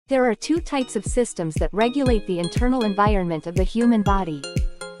There are two types of systems that regulate the internal environment of the human body.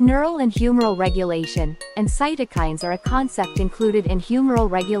 Neural and humoral regulation, and cytokines are a concept included in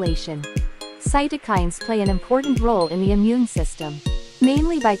humoral regulation. Cytokines play an important role in the immune system,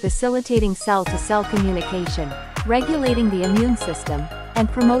 mainly by facilitating cell-to-cell communication, regulating the immune system,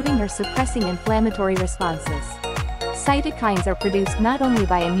 and promoting or suppressing inflammatory responses. Cytokines are produced not only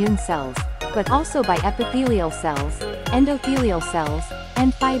by immune cells, but also by epithelial cells, endothelial cells,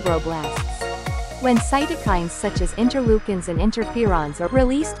 and fibroblasts. When cytokines such as interleukins and interferons are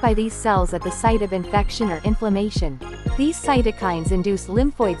released by these cells at the site of infection or inflammation, these cytokines induce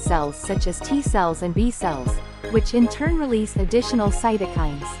lymphoid cells such as T cells and B cells, which in turn release additional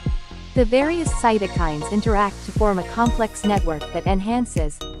cytokines. The various cytokines interact to form a complex network that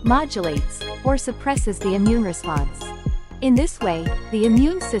enhances, modulates, or suppresses the immune response. In this way, the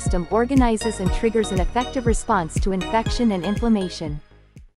immune system organizes and triggers an effective response to infection and inflammation.